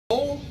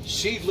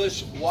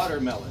seedless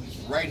watermelons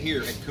right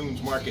here at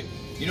Kuhn'S Market.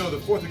 You know, the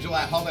 4th of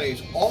July holiday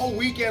is all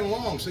weekend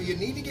long, so you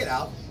need to get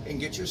out and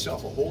get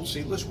yourself a whole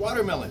seedless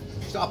watermelon.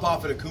 Stop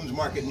off at a Kuhn'S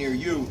Market near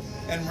you.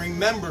 And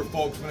remember,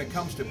 folks, when it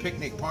comes to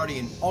picnic, party,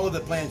 and all of the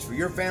plans for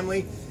your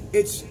family,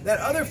 it's that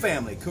other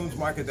family, Kuhn'S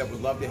Market, that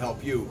would love to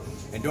help you.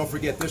 And don't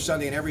forget, this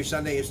Sunday and every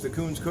Sunday, it's the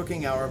Kuhn'S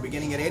Cooking Hour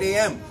beginning at 8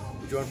 a.m.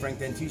 Join Frank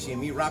Dentisi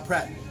and me, Rob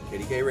Pratte,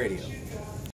 KDK Radio.